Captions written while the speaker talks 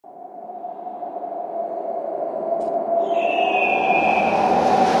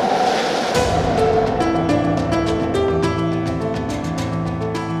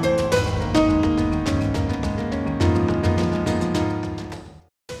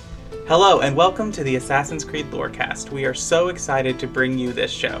Hello and welcome to the Assassin's Creed Lorecast. We are so excited to bring you this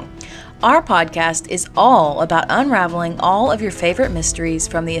show. Our podcast is all about unraveling all of your favorite mysteries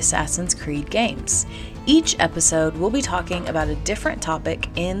from the Assassin's Creed games. Each episode, we'll be talking about a different topic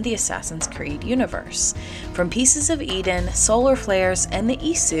in the Assassin's Creed universe. From Pieces of Eden, solar flares, and the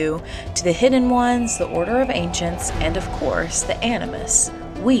Isu, to the Hidden Ones, the Order of Ancients, and of course, the Animus,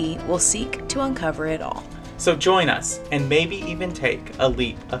 we will seek to uncover it all. So join us and maybe even take a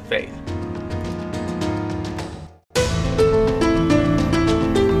leap of faith.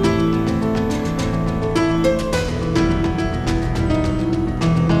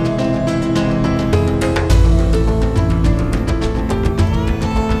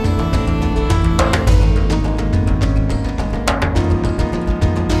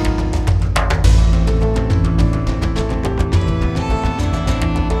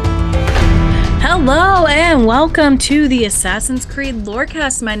 Hello and welcome to the Assassin's Creed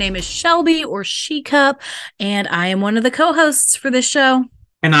Lorecast. My name is Shelby or She-Cup, and I am one of the co-hosts for this show.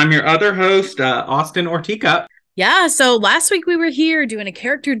 And I'm your other host, Austin or Teacup. Yeah, so last week we were here doing a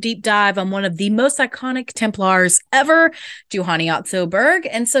character deep dive on one of the most iconic Templars ever, Juhani Otzoberg.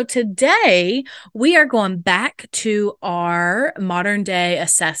 And so today we are going back to our modern day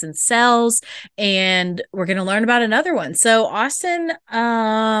assassin cells, and we're going to learn about another one. So Austin,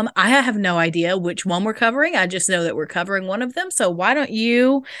 I have no idea which one we're covering. I just know that we're covering one of them. So why don't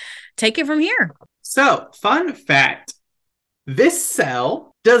you take it from here? So, fun fact, this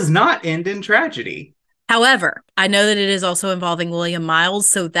cell does not end in tragedy. However, I know that it is also involving William Miles,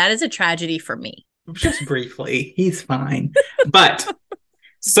 so that is a tragedy for me. Just briefly, he's fine. But,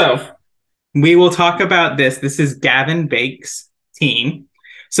 so, we will talk about this. This is Gavin Bake's team.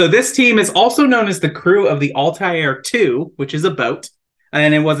 So this team is also known as the crew of the Altair 2, which is a boat.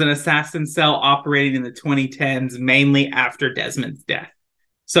 And it was an assassin cell operating in the 2010s, mainly after Desmond's death.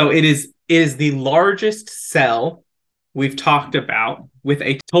 So it is the largest cell we've talked about, with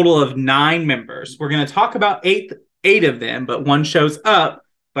a total of 9 members. We're going to talk about eight of them, but one shows up,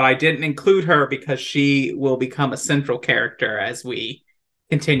 but I didn't include her because she will become a central character as we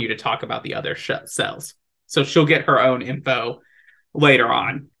continue to talk about the other cells. So she'll get her own info later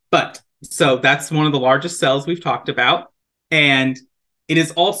on. But so that's one of the largest cells we've talked about, and it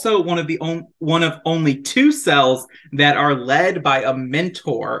is also one of only 2 cells that are led by a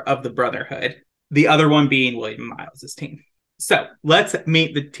mentor of the Brotherhood. The other one being William Miles' team. So let's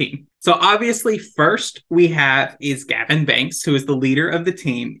meet the team. So obviously first we have is Gavin Banks, who is the leader of the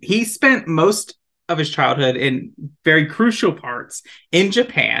team. He spent most of his childhood in very crucial parts in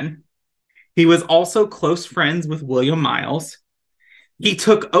Japan. He was also close friends with William Miles. He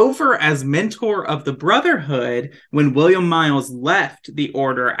took over as mentor of the Brotherhood when William Miles left the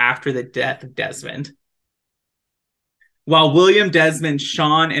Order after the death of Desmond. While William, Desmond,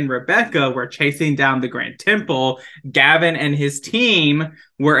 Sean, and Rebecca were chasing down the Grand Temple, Gavin and his team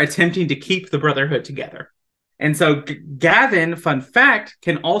were attempting to keep the Brotherhood together. And so Gavin, fun fact,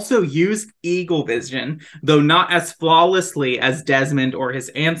 can also use eagle vision, though not as flawlessly as Desmond or his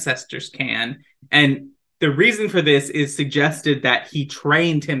ancestors can. And the reason for this is suggested that he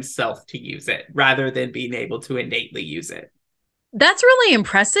trained himself to use it rather than being able to innately use it. That's really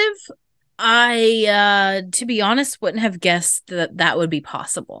impressive. I, to be honest, wouldn't have guessed that would be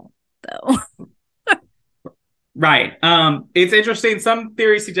possible, though. Right. It's interesting. Some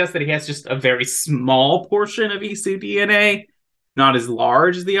theories suggest that he has just a very small portion of Isu DNA, not as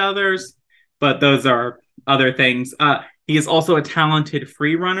large as the others, but those are other things. He is also a talented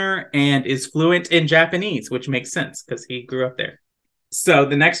free runner and is fluent in Japanese, which makes sense because he grew up there. So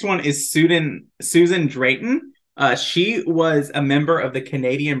the next one is Susan Drayton. She was a member of the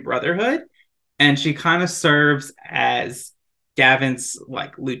Canadian Brotherhood, and she kind of serves as Gavin's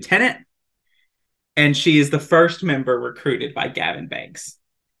lieutenant. And she is the first member recruited by Gavin Banks.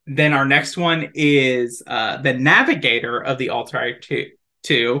 Then our next one is the navigator of the Altair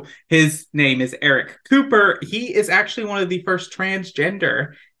 2. His name is Eric Cooper. He is actually one of the first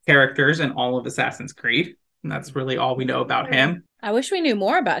transgender characters in all of Assassin's Creed. And that's really all we know about him. I wish we knew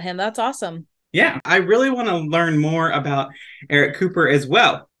more about him. That's awesome. Yeah, I really want to learn more about Eric Cooper as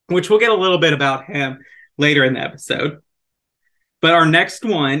well, which we'll get a little bit about him later in the episode. But our next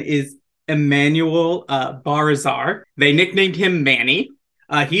one is Emmanuel Barazar. They nicknamed him Manny.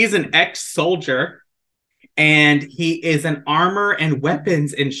 He's an ex-soldier, and he is an armor and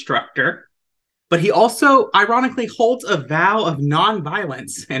weapons instructor. But he also, ironically, holds a vow of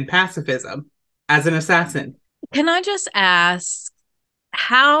non-violence and pacifism as an assassin. Can I just ask,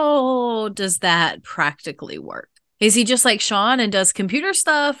 how does that practically work? Is he just like Sean and does computer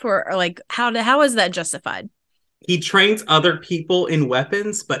stuff, or like how is that justified? he trains other people in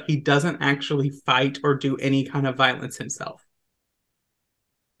weapons, but he doesn't actually fight or do any kind of violence himself.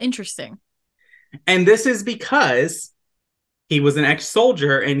 Interesting. And this is because he was an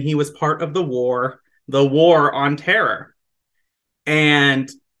ex-soldier and he was part of the war on terror. And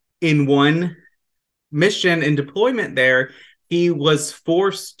in one mission and deployment there, he was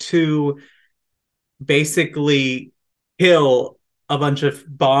forced to basically kill a bunch of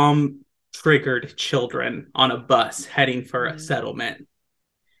bomb triggered children on a bus heading for a settlement.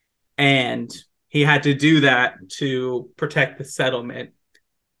 And he had to do that to protect the settlement.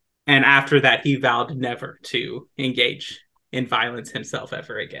 And after that, he vowed never to engage in violence himself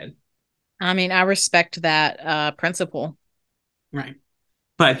ever again. I mean, I respect that principle. Right.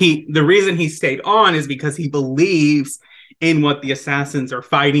 But the reason he stayed on is because he believes in what the assassins are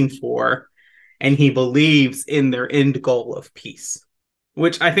fighting for, and he believes in their end goal of peace,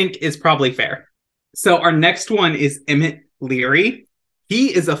 which I think is probably fair. So our next one is Emmett Leary.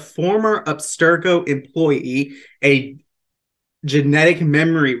 He is a former Abstergo employee, a genetic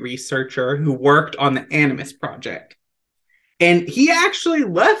memory researcher who worked on the Animus Project. And he actually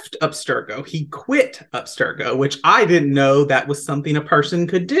left Abstergo. He quit Abstergo, which I didn't know that was something a person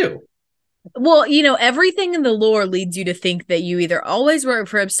could do. Well, everything in the lore leads you to think that you either always work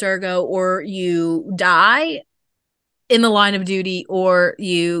for Abstergo or you die in the line of duty or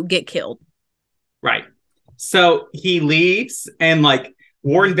you get killed. Right. So he leaves and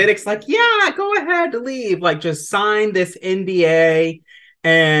Warren Vidick's like, yeah, go ahead to leave. Just sign this NDA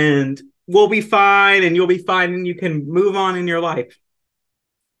and we'll be fine and you'll be fine and you can move on in your life.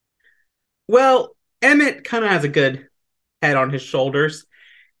 Well, Emmett kind of has a good head on his shoulders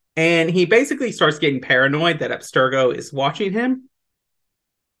and he basically starts getting paranoid that Abstergo is watching him,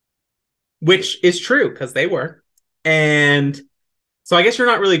 which is true because they were. And so I guess you're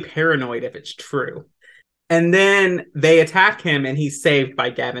not really paranoid if it's true. And then they attack him and he's saved by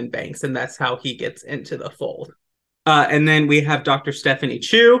Gavin Banks. And that's how he gets into the fold. And then we have Dr. Stephanie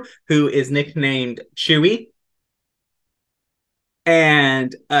Chu, who is nicknamed Chewie.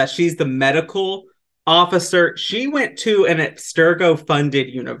 And she's the medical officer. She went to an Abstergo-funded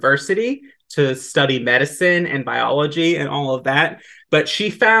university to study medicine and biology and all of that. But she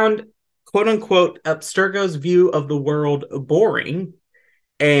found, quote unquote, Abstergo's view of the world boring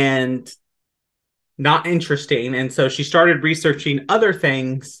and not interesting. And so she started researching other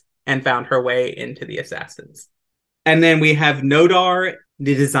things and found her way into the assassins. And then we have Nodar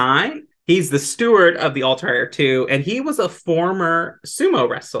Design. He's the steward of the Altair 2, and he was a former sumo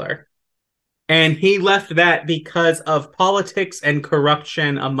wrestler. And he left that because of politics and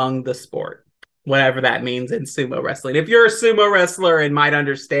corruption among the sport, whatever that means in sumo wrestling. If you're a sumo wrestler and might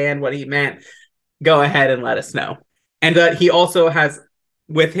understand what he meant, go ahead and let us know. And he also has,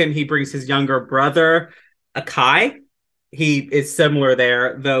 with him, he brings his younger brother, Akai. He is similar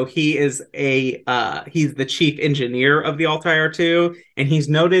there, though he is he's the chief engineer of the Altair 2, and he's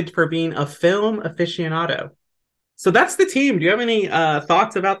noted for being a film aficionado. So that's the team. Do you have any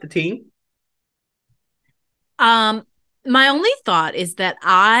thoughts about the team? My only thought is that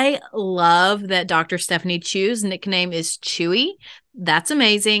I love that Dr. Stephanie Chu's nickname is Chewy. That's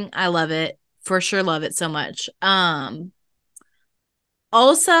amazing. I love it. For sure love it so much.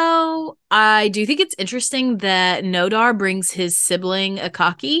 Also, I do think it's interesting that Nodar brings his sibling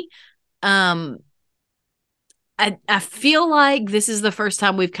Akaki. I feel like this is the first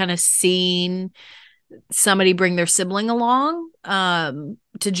time we've kind of seen somebody bring their sibling along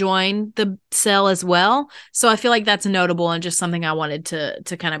to join the cell as well. So I feel like that's notable and just something I wanted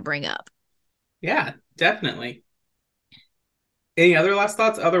to kind of bring up. Yeah, definitely. Any other last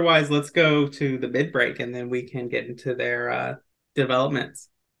thoughts? Otherwise, let's go to the mid break and then we can get into their developments.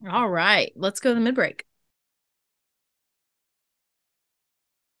 All right, let's go to the mid break.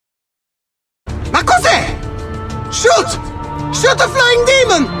 Makose! Shoot! Shoot the flying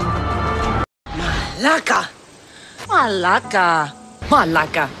demon! Malaka! Malaka!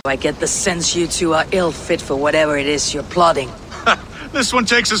 Malaka! I get the sense you two are ill fit for whatever it is you're plotting. This one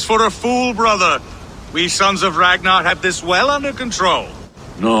takes us for a fool, brother. We sons of Ragnar have this well under control.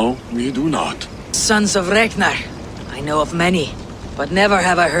 No, we do not. Sons of Ragnar. I know of many, but never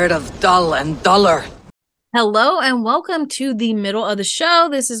have I heard of dull and duller. Hello and welcome to the middle of the show.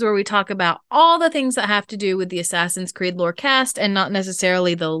 This is where we talk about all the things that have to do with the Assassin's Creed lore cast and not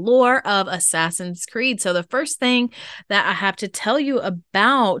necessarily the lore of Assassin's Creed. So the first thing that I have to tell you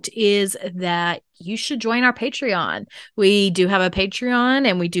about is that you should join our Patreon. We do have a Patreon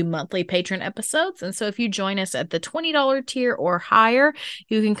and we do monthly patron episodes. And so if you join us at the $20 tier or higher,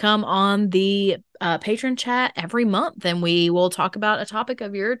 you can come on the patron chat every month and we will talk about a topic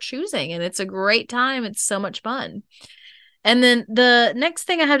of your choosing. And it's a great time. It's so much fun. And then the next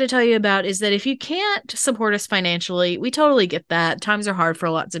thing I have to tell you about is that if you can't support us financially, we totally get that. Times are hard for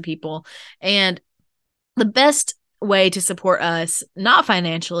lots of people. And the best way to support us, not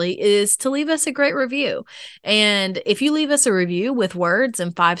financially, is to leave us a great review. And if you leave us a review with words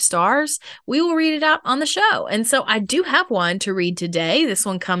and 5 stars, we will read it out on the show. And so I do have one to read today. This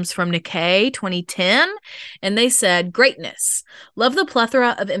one comes from Nikkei 2010, and they said, "Greatness. Love the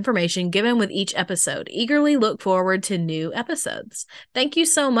plethora of information given with each episode. Eagerly look forward to new episodes." Thank you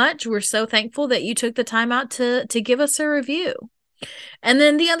so much. We're so thankful that you took the time out to give us a review. And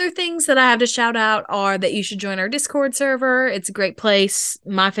then the other things that I have to shout out are that you should join our Discord server. It's a great place,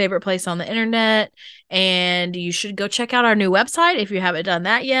 my favorite place on the internet. And you should go check out our new website if you haven't done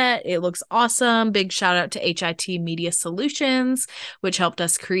that yet. It looks awesome. Big shout out to HIT Media Solutions, which helped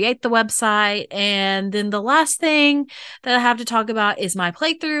us create the website. And then the last thing that I have to talk about is my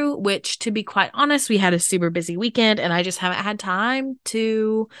playthrough, which, to be quite honest, we had a super busy weekend and I just haven't had time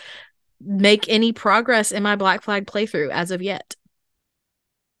to make any progress in my Black Flag playthrough as of yet.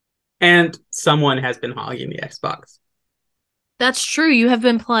 And someone has been hogging the Xbox. That's true. You have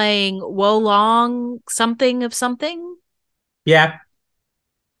been playing Wolong something of something? Yeah.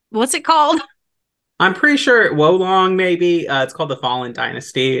 What's it called? I'm pretty sure Wolong, maybe. It's called the Fallen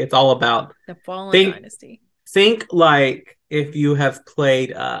Dynasty. It's all about The Fallen Dynasty. Think like if you have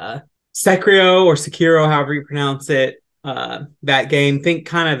played Sekiro or Sekiro, however you pronounce it, that game. Think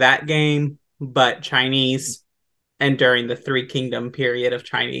kind of that game, but Chinese, and during the Three Kingdom period of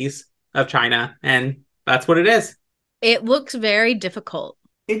China, and that's what it is. It looks very difficult.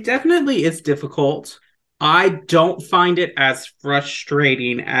 It definitely is difficult. I don't find it as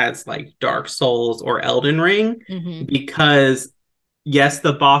frustrating as like Dark Souls or Elden Ring, because yes,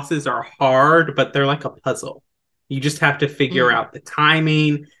 the bosses are hard, but they're like a puzzle. You just have to figure out the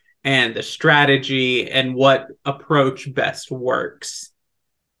timing and the strategy and what approach best works.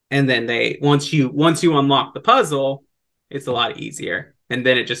 And then once you unlock the puzzle, it's a lot easier. And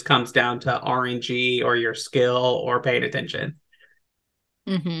then it just comes down to RNG or your skill or paying attention.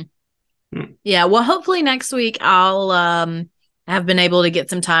 Yeah, well, hopefully next week I'll have been able to get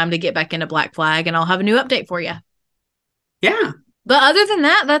some time to get back into Black Flag and I'll have a new update for you. Yeah. But other than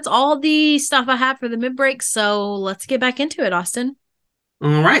that, that's all the stuff I have for the mid-break. So let's get back into it, Austin.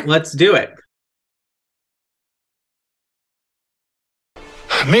 All right, let's do it.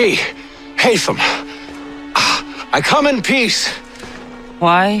 Me, Haytham. I come in peace.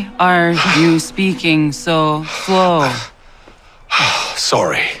 Why are you speaking so slow?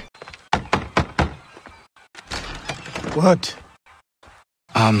 Sorry. What?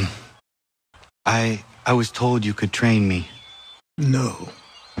 I was told you could train me. No.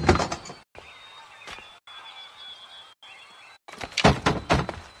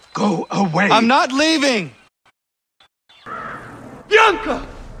 Go away. I'm not leaving! Bianca!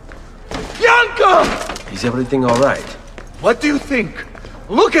 Bianca! Is everything all right? What do you think?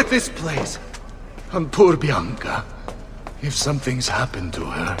 Look at this place. And poor Bianca. If something's happened to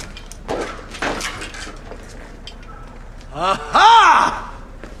her. Aha!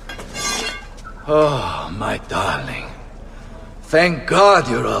 Oh, my darling. Thank God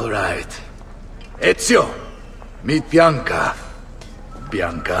you're all right. Ezio, meet Bianca.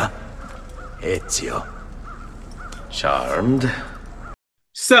 Bianca, Ezio. Charmed.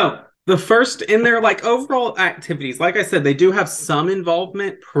 So the first in their like overall activities, like I said, they do have some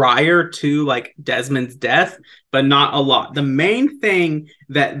involvement prior to like Desmond's death, but not a lot. The main thing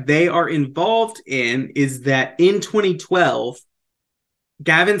that they are involved in is that in 2012,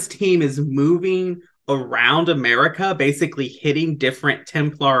 Gavin's team is moving around America, basically hitting different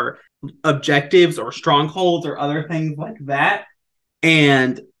Templar objectives or strongholds or other things like that,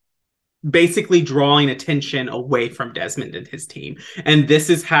 and basically drawing attention away from Desmond and his team. And this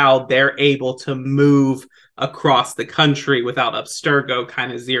is how they're able to move across the country without Abstergo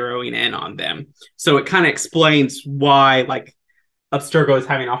kind of zeroing in on them. So it kind of explains why like Abstergo is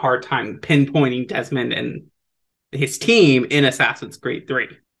having a hard time pinpointing Desmond and his team in Assassin's Creed 3.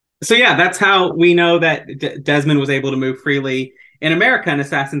 So yeah, that's how we know that Desmond was able to move freely in America in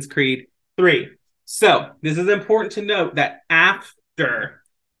Assassin's Creed 3. So this is important to note that after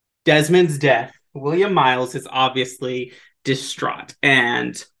Desmond's death, William Miles is obviously distraught,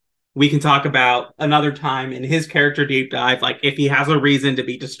 and we can talk about another time in his character deep dive, like if he has a reason to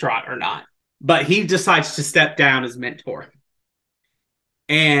be distraught or not. But he decides to step down as mentor,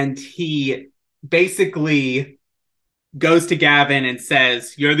 and he basically goes to Gavin and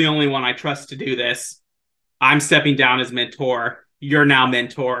says, "You're the only one I trust to do this. I'm stepping down as mentor. You're now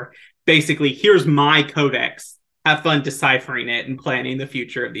mentor. Basically, here's my codex. Have fun deciphering it and planning the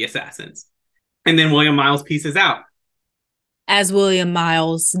future of the assassins." And then William Miles pieces out. As William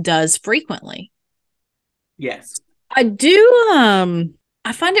Miles does frequently. Yes. I do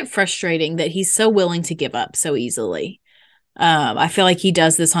I find it frustrating that he's so willing to give up so easily. I feel like he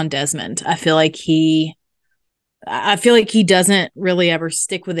does this on Desmond. I feel like he doesn't really ever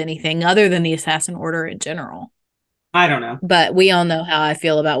stick with anything other than the Assassin Order in general. I don't know. But we all know how I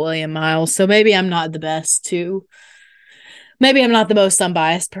feel about William Miles, so maybe I'm not the most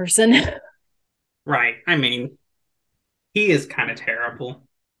unbiased person. Right. I mean, he is kind of terrible.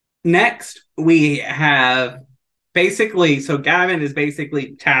 Next, we have so Gavin is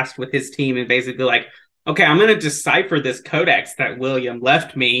basically tasked with his team and basically like, okay, I'm going to decipher this codex that William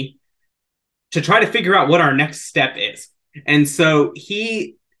left me to try to figure out what our next step is. And so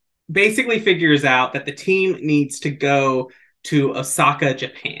he basically figures out that the team needs to go to Osaka,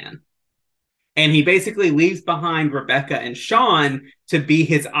 Japan. And he basically leaves behind Rebecca and Sean to be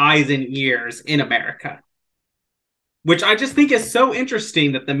his eyes and ears in America. Which I just think is so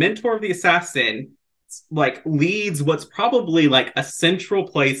interesting that the mentor of the assassin like leads what's probably like a central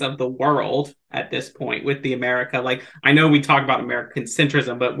place of the world at this point with the America. Like, I know we talk about American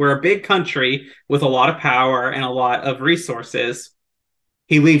centrism, but we're a big country with a lot of power and a lot of resources.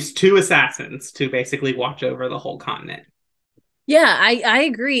 He leaves 2 assassins to basically watch over the whole continent. Yeah, I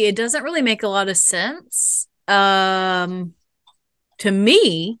agree. It doesn't really make a lot of sense to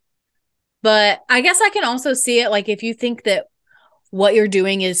me, but I guess I can also see it like if you think that what you're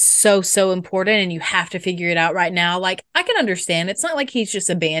doing is so important and you have to figure it out right now, like I can understand. It's not like he's just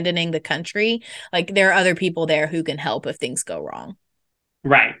abandoning the country. Like there are other people there who can help if things go wrong.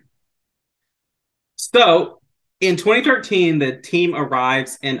 Right. So in 2013, the team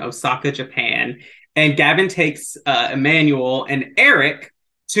arrives in Osaka, Japan, and Gavin takes Emmanuel and Eric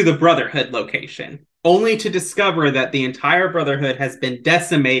to the Brotherhood location, only to discover that the entire Brotherhood has been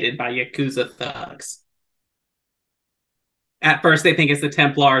decimated by Yakuza thugs. At first, they think it's the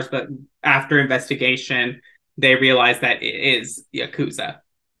Templars, but after investigation, they realize that it is Yakuza.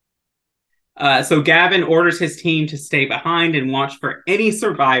 So Gavin orders his team to stay behind and watch for any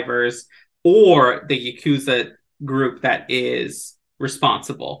survivors or the Yakuza group that is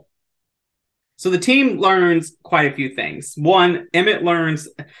responsible. So the team learns quite a few things. One, Emmett learns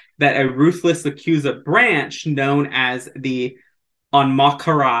that a ruthless Yakuza branch known as the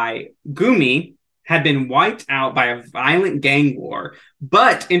Onmakarai Gumi had been wiped out by a violent gang war.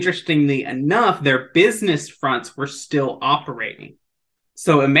 But interestingly enough, their business fronts were still operating.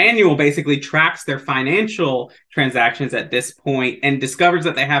 So Emmanuel basically tracks their financial transactions at this point and discovers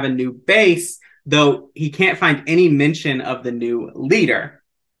that they have a new base, though he can't find any mention of the new leader.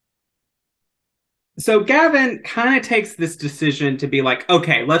 So Gavin kind of takes this decision to be like,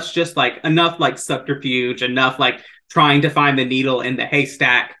 okay, let's just like enough like subterfuge, enough like trying to find the needle in the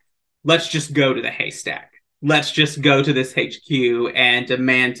haystack. Let's just go to the haystack. Let's just go to this HQ and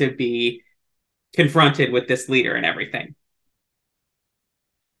demand to be confronted with this leader and everything.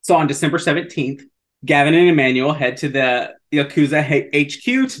 So on December 17th, Gavin and Emmanuel head to the Yakuza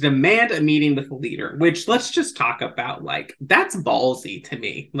HQ to demand a meeting with the leader, which let's just talk about, like, that's ballsy to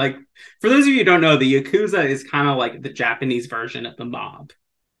me. Like, for those of you who don't know, the Yakuza is kind of like the Japanese version of the mob.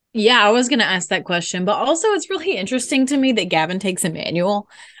 Yeah, I was going to ask that question, but also it's really interesting to me that Gavin takes Emmanuel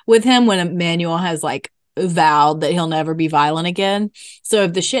with him when Emmanuel has like vowed that he'll never be violent again. So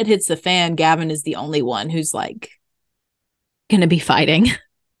if the shit hits the fan, Gavin is the only one who's like going to be fighting.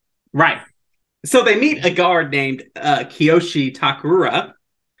 Right. So they meet a guard named Kiyoshi Takura,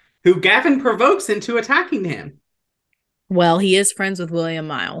 who Gavin provokes into attacking him. Well, he is friends with William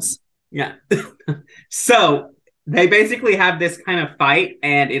Miles. Yeah. So they basically have this kind of fight,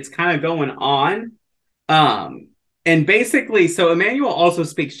 and it's kind of going on. And basically, so Emmanuel also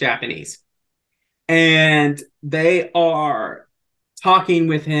speaks Japanese. And they are talking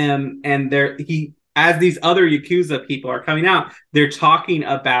with him, and as these other Yakuza people are coming out, they're talking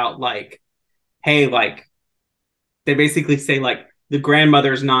about like, hey, like, they basically say like the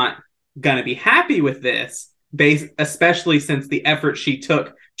grandmother's not gonna be happy with this, especially since the effort she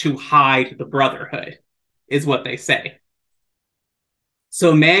took to hide the Brotherhood, is what they say.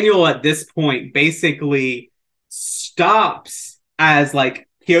 So Manuel at this point basically stops as like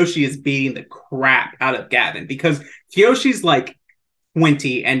Kiyoshi is beating the crap out of Gavin, because Kiyoshi's like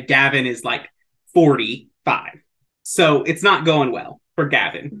 20 and Gavin is like 45. So it's not going well for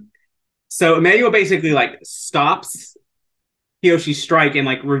Gavin. So Emmanuel basically like stops Kiyoshi strike and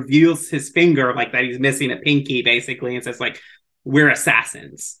like reveals his finger, like that he's missing a pinky basically, and says like, we're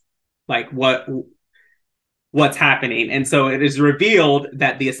assassins. Like what's happening? And so it is revealed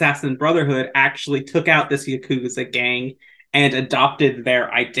that the Assassin Brotherhood actually took out this Yakuza gang and adopted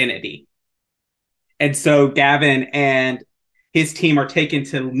their identity. And so Gavin and his team are taken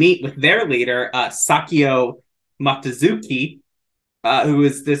to meet with their leader, Sakio Matazuki, who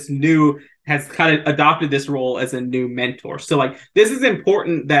is this new, has kind of adopted this role as a new mentor. So like, this is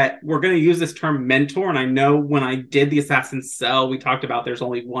important that we're going to use this term mentor. And I know when I did the Assassin's Cell, we talked about there's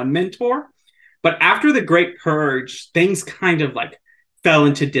only one mentor. But after the Great Purge, things kind of like fell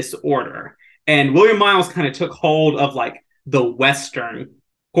into disorder. And William Miles kind of took hold of like the Western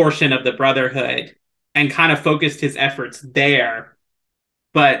portion of the Brotherhood and kind of focused his efforts there.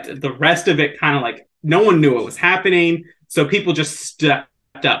 But the rest of it kind of like, no one knew what was happening. So people just stepped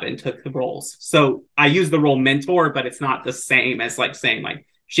up and took the roles. So I use the role mentor, but it's not the same as like saying like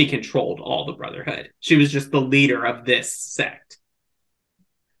she controlled all the Brotherhood. She was just the leader of this sect.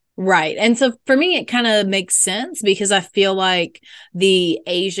 Right. And so for me, it kind of makes sense because I feel like the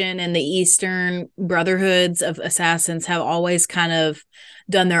Asian and the Eastern brotherhoods of assassins have always kind of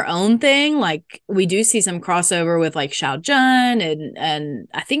done their own thing. Like we do see some crossover with like Shao Jun and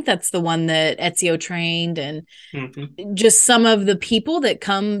I think that's the one that Ezio trained, and just some of the people that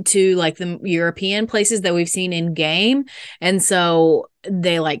come to like the European places that we've seen in game. And so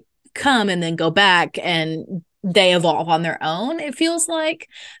they like come and then go back and they evolve on their own, it feels like.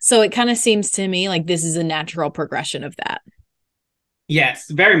 So it kind of seems to me like this is a natural progression of that. Yes,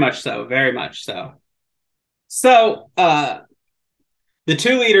 very much so. Very much so. So the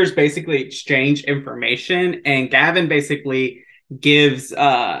two leaders basically exchange information, and Gavin basically gives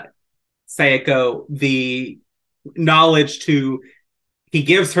Sayako the knowledge to, he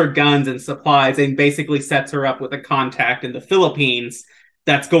gives her guns and supplies and basically sets her up with a contact in the Philippines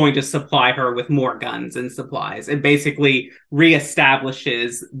that's going to supply her with more guns and supplies, and basically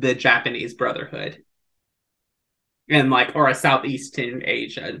reestablishes the Japanese Brotherhood and like, or a Southeastern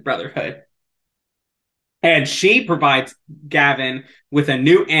Asia Brotherhood. And she provides Gavin with a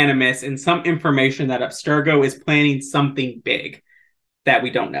new animus and some information that Abstergo is planning something big that we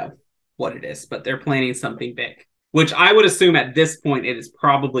don't know what it is, but they're planning something big, which I would assume at this point it is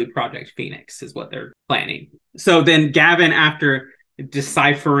probably Project Phoenix is what they're planning. So then Gavin, after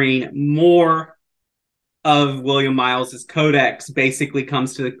deciphering more of William Miles's codex, basically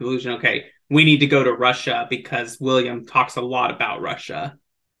comes to the conclusion, okay, we need to go to Russia because William talks a lot about Russia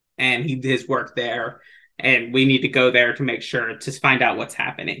and his work there, and we need to go there to make sure to find out what's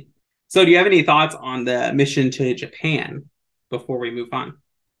happening. So do you have any thoughts on the mission to Japan before we move on?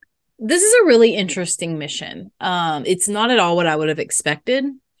 This is a really interesting mission. It's not at all what I would have expected,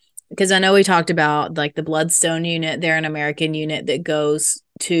 because I know we talked about like the Bloodstone unit. They're an American unit that goes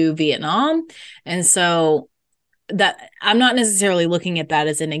to Vietnam. And so that I'm not necessarily looking at that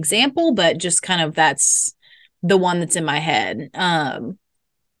as an example, but just kind of that's the one that's in my head.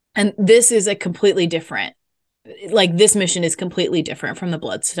 And this is a completely different, like this mission is completely different from the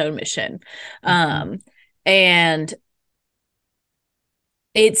Bloodstone mission. And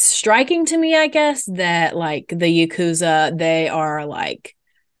it's striking to me, I guess, that like the Yakuza, they are like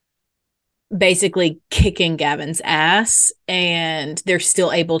basically kicking Gavin's ass, and they're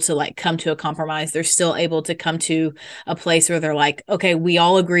still able to like come to a compromise. They're still able to come to a place where they're like, okay, we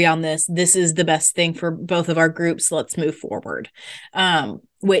all agree on this. This is the best thing for both of our groups. Let's move forward.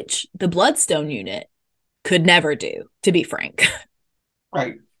 Which the Bloodstone unit could never do, to be frank.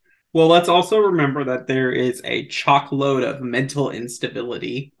 Right. Well, let's also remember that there is a chock load of mental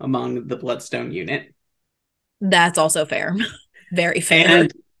instability among the Bloodstone unit. That's also fair. Very fair.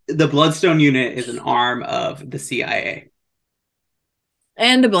 And the Bloodstone unit is an arm of the CIA.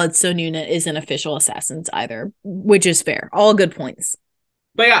 And the Bloodstone unit isn't official assassins either, which is fair. All good points.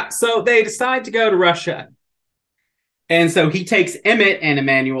 But yeah, so they decide to go to Russia. And so he takes Emmett and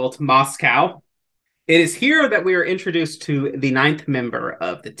Emmanuel to Moscow. It is here that we are introduced to the 9th member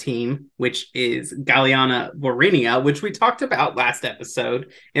of the team, which is Galiana Vorinia, which we talked about last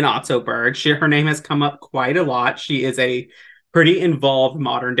episode in Ottoberg. Her name has come up quite a lot. She is a pretty involved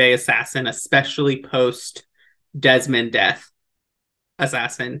modern-day assassin, especially post-Desmond death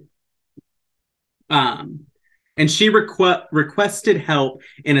assassin. And she requested help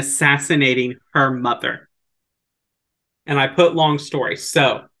in assassinating her mother. And I put long story.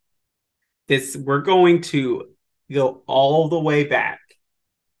 So we're going to go all the way back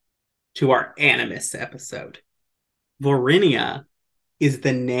to our Animus episode. Vorinia is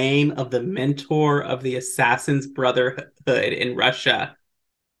the name of the mentor of the Assassin's Brotherhood in Russia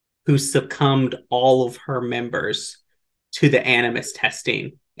who succumbed all of her members to the animus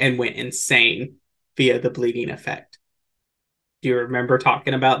testing and went insane via the bleeding effect. Do you remember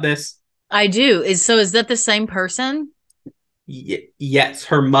talking about this? I do. Is that the same person? Yes,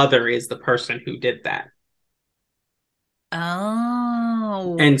 her mother is the person who did that.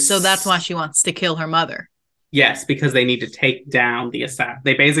 Oh, And so that's why she wants to kill her mother. Yes, because they need to take down the assassin.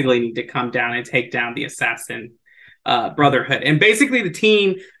 They basically need to come down and take down the assassin brotherhood. And basically the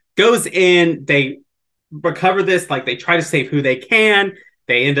team goes in, they recover this, like they try to save who they can.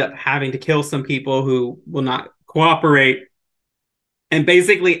 They end up having to kill some people who will not cooperate. And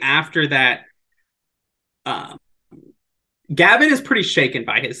basically after that, Gavin is pretty shaken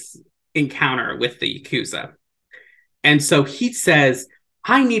by his encounter with the Yakuza. And so he says,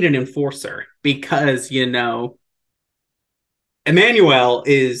 I need an enforcer because, Emmanuel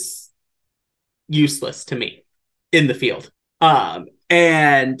is useless to me in the field.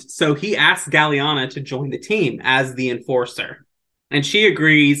 And so he asks Galliana to join the team as the enforcer. And she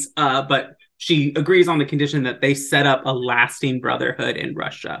agrees, but she agrees on the condition that they set up a lasting brotherhood in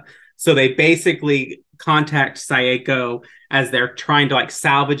Russia. So they basically contact Saeko as they're trying to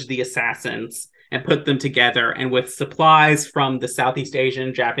salvage the assassins and put them together. And with supplies from the Southeast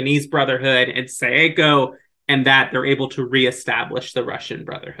Asian Japanese Brotherhood and Saeko, and that they're able to reestablish the Russian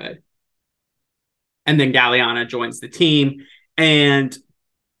Brotherhood. And then Galliana joins the team. And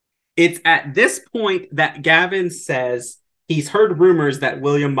it's at this point that Gavin says he's heard rumors that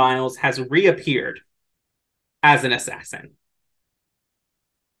William Miles has reappeared as an assassin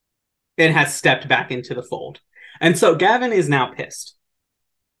and has stepped back into the fold. And so Gavin is now pissed.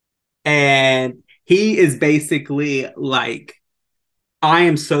 And he is basically like, I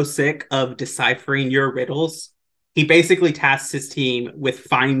am so sick of deciphering your riddles. He basically tasks his team with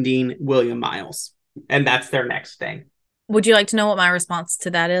finding William Miles. And that's their next thing. Would you like to know what my response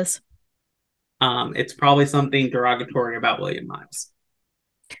to that is? It's probably something derogatory about William Miles.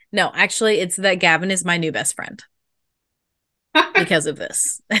 No, actually, it's that Gavin is my new best friend because of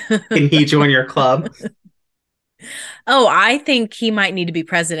this. Can he join your club? Oh, I think he might need to be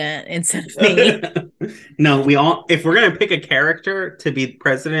president instead of me. No, if we're going to pick a character to be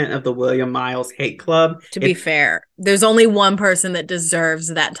president of the William Miles Hate Club. To be fair, there's only one person that deserves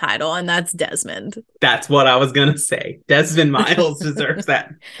that title, and that's Desmond. That's what I was going to say. Desmond Miles deserves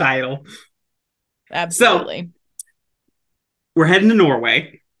that title. Absolutely. So, we're heading to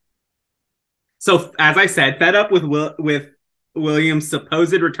Norway. So, as I said, fed up with William's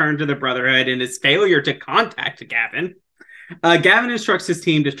supposed return to the Brotherhood and his failure to contact Gavin, Gavin instructs his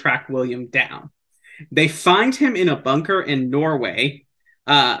team to track William down. They find him in a bunker in Norway.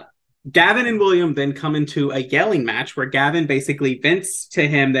 Gavin and William then come into a yelling match where Gavin basically vents to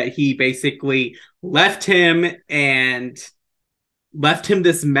him that he basically left him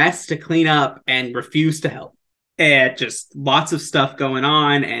this mess to clean up and refused to help. And just lots of stuff going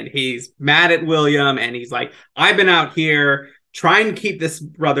on. And he's mad at William. And he's like, I've been out here trying to keep this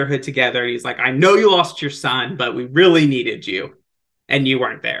brotherhood together. He's like, I know you lost your son, but we really needed you. And you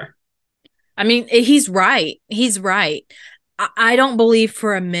weren't there. I mean, he's right. He's right. I don't believe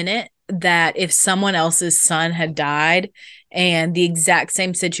for a minute that if someone else's son had died and the exact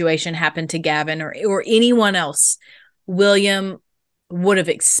same situation happened to Gavin or anyone else, William would have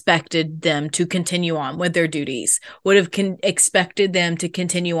expected them to continue on with their duties, would have expected them to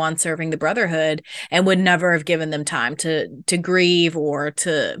continue on serving the Brotherhood, and would never have given them time to grieve or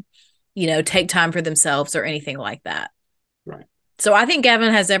to, take time for themselves or anything like that. Right. So I think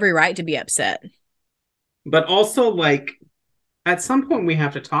Gavin has every right to be upset. But also, at some point we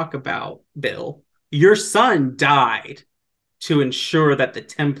have to talk about, Bill, your son died to ensure that the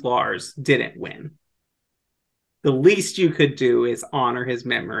Templars didn't win. The least you could do is honor his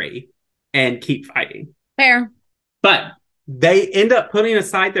memory and keep fighting. Fair. But they end up putting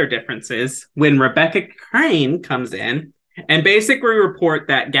aside their differences when Rebecca Crane comes in and basically report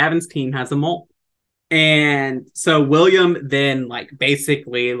that Gavin's team has a mole. And so William then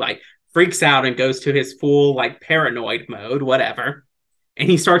basically freaks out and goes to his full paranoid mode, whatever. And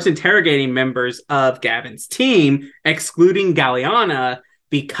he starts interrogating members of Gavin's team, excluding Galliana,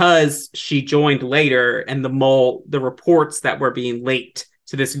 because she joined later, and the reports that were being leaked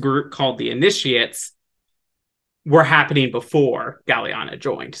to this group called the Initiates were happening before Galliana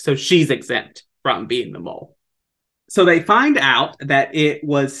joined. So she's exempt from being the mole. So they find out that it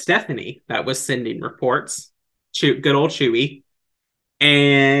was Stephanie that was sending reports, good old Chewie,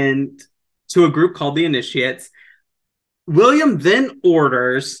 and to a group called the Initiates. William then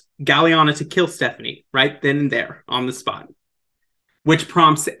orders Galliana to kill Stephanie right then and there on the spot, which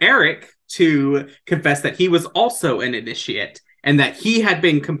prompts Eric to confess that he was also an initiate and that he had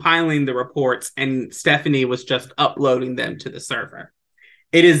been compiling the reports and Stephanie was just uploading them to the server.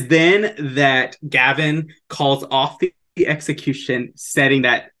 It is then that Gavin calls off the execution, stating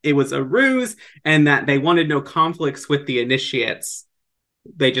that it was a ruse and that they wanted no conflicts with the initiates.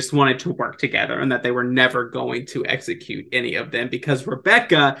 They just wanted to work together and that they were never going to execute any of them because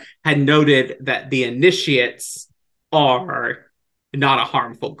Rebecca had noted that the initiates are not a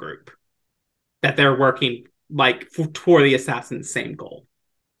harmful group, that they're working toward the assassin's same goal.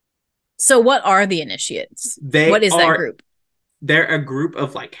 So what are the initiates? What is that group? They're a group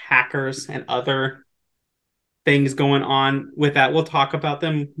of hackers and other things going on with that. We'll talk about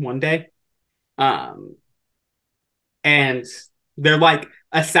them one day. And they're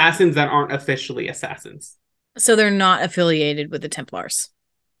assassins that aren't officially assassins. So they're not affiliated with the Templars?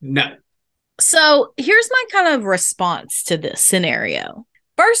 No. So here's my kind of response to this scenario.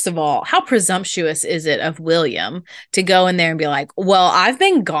 First of all, how presumptuous is it of William to go in there and be like, well, I've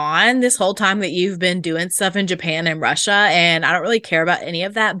been gone this whole time that you've been doing stuff in Japan and Russia, and I don't really care about any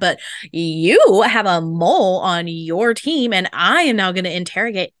of that, but you have a mole on your team, and I am now going to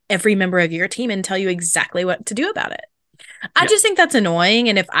interrogate every member of your team and tell you exactly what to do about it. I just think that's annoying,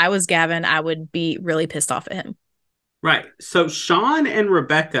 and if I was Gavin, I would be really pissed off at him. Right. So Sean and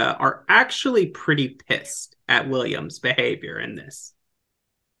Rebecca are actually pretty pissed at William's behavior in this.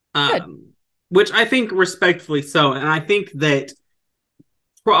 Which I think respectfully so. And I think that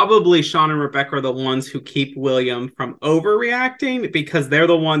probably Sean and Rebecca are the ones who keep William from overreacting because they're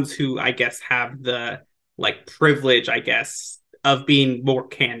the ones who, I guess, have the privilege, I guess, of being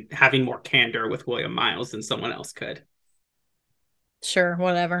having more candor with William Miles than someone else could. Sure,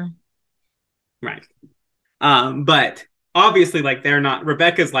 whatever. Right. But obviously, they're not.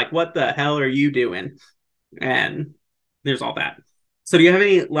 Rebecca's what the hell are you doing? And there's all that. So do you have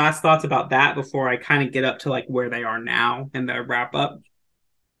any last thoughts about that before I kind of get up to where they are now and their wrap up?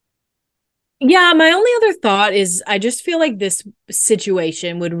 Yeah, my only other thought is I just feel like this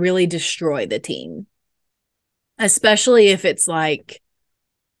situation would really destroy the team. Especially if it's a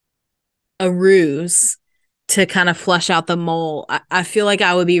ruse to kind of flush out the mole. I feel like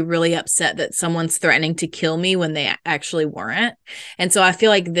I would be really upset that someone's threatening to kill me when they actually weren't. And so I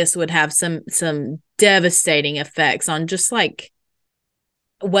feel like this would have some devastating effects on just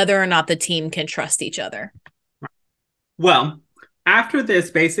whether or not the team can trust each other. Well, after this,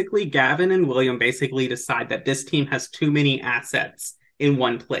 basically, Gavin and William basically decide that this team has too many assets in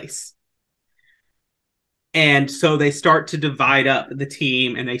one place. And so they start to divide up the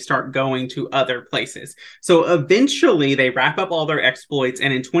team and they start going to other places. So eventually they wrap up all their exploits.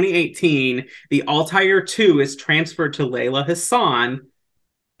 And in 2018, the Altair 2 is transferred to Layla Hassan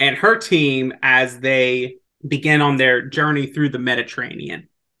and her team as they begin on their journey through the Mediterranean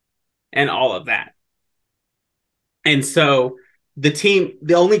and all of that. And so the team,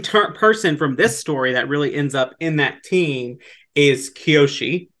 the only person from this story that really ends up in that team is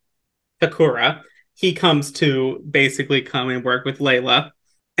Kiyoshi Takura. He comes to basically come and work with Layla.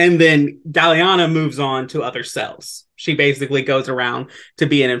 And then Galliana moves on to other cells. She basically goes around to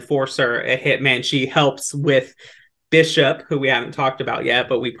be an enforcer, a hitman. She helps with Bishop, who we haven't talked about yet,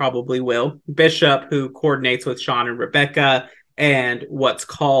 but we probably will. Bishop, who coordinates with Sean and Rebecca, and what's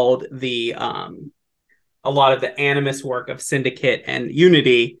called the a lot of the animus work of Syndicate and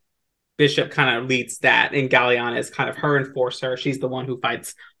Unity. Bishop kind of leads that, and Galliana is kind of her enforcer. She's the one who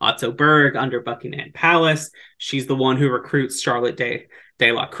fights Otto Berg under Buckingham Palace. She's the one who recruits Charlotte de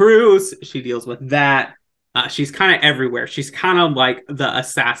la Cruz. She deals with that. She's kind of everywhere. She's kind of like the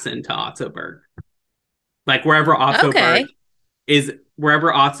assassin to Otto Berg. Wherever Otto Berg is,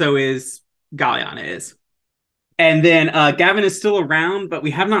 wherever Otto is, Galliana is. And then Gavin is still around, but we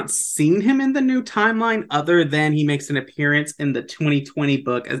have not seen him in the new timeline other than he makes an appearance in the 2020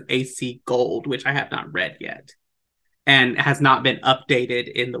 book as AC Gold, which I have not read yet and has not been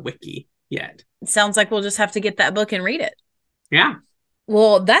updated in the wiki yet. Sounds like we'll just have to get that book and read it. Yeah.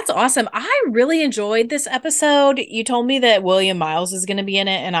 Well, that's awesome. I really enjoyed this episode. You told me that William Miles is going to be in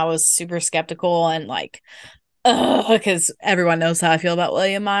it, and I was super skeptical and because everyone knows how I feel about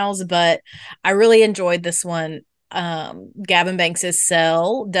William Miles, but I really enjoyed this one. Gavin Banks's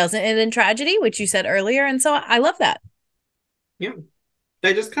cell doesn't end in tragedy, which you said earlier, and so I love that. Yeah,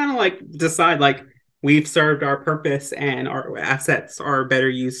 they just kind of decide we've served our purpose and our assets are better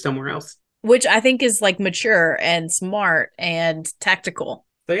used somewhere else, which I think is mature and smart and tactical.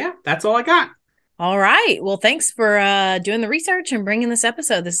 So yeah, that's all I got. All right, well, thanks for doing the research and bringing this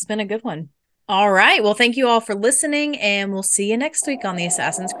episode. This has been a good one. All right, well, thank you all for listening, and we'll see you next week on the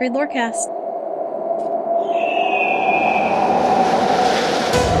Assassin's Creed Lorecast.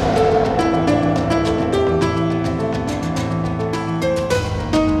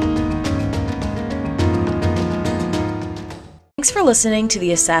 listening to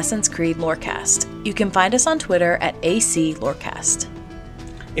the Assassin's Creed Lorecast. You can find us on Twitter at AC Lorecast.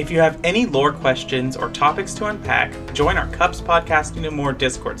 If you have any lore questions or topics to unpack, join our Cups Podcasting and More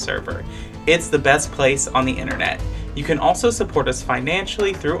Discord server. It's the best place on the internet. You can also support us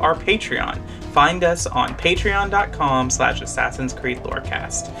financially through our Patreon. Find us on patreon.com/Assassin's Creed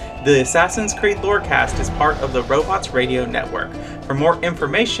Lorecast. The Assassin's Creed Lorecast is part of the Robots Radio Network. For more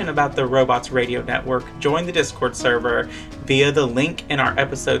information about the Robots Radio Network, join the Discord server via the link in our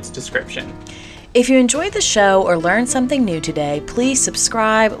episode's description. If you enjoyed the show or learned something new today, please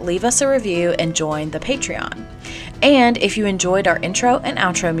subscribe, leave us a review, and join the Patreon. And if you enjoyed our intro and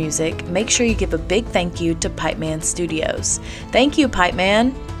outro music, make sure you give a big thank you to Pipeman Studios. Thank you,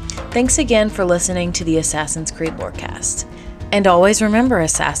 Pipeman! Thanks again for listening to the Assassin's Creed Lorecast. And always remember,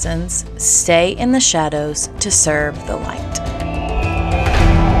 Assassins, stay in the shadows to serve the light.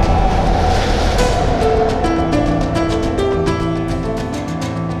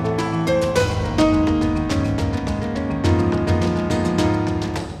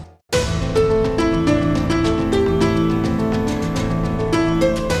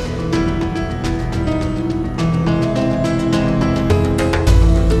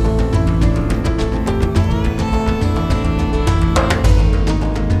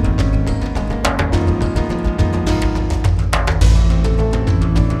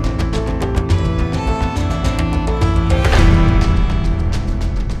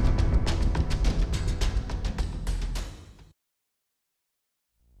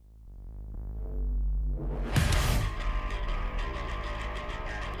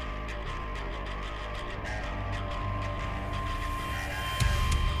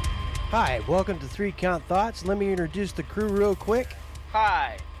 Hi, welcome to 3 Count Thoughts. Let me introduce the crew real quick.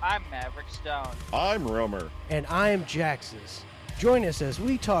 Hi, I'm Maverick Stone. I'm Romer. And I am Jaxus. Join us as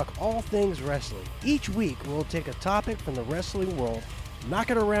we talk all things wrestling. Each week we'll take a topic from the wrestling world, knock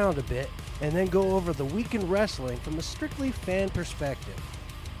it around a bit, and then go over the week in wrestling from a strictly fan perspective.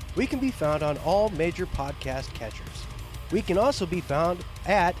 We can be found on all major podcast catchers. We can also be found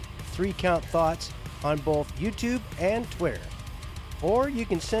at 3 Count Thoughts on both YouTube and Twitter. Or you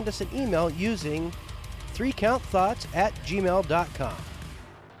can send us an email using 3countthoughts@gmail.com.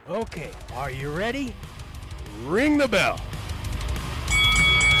 Okay, are you ready? Ring the bell.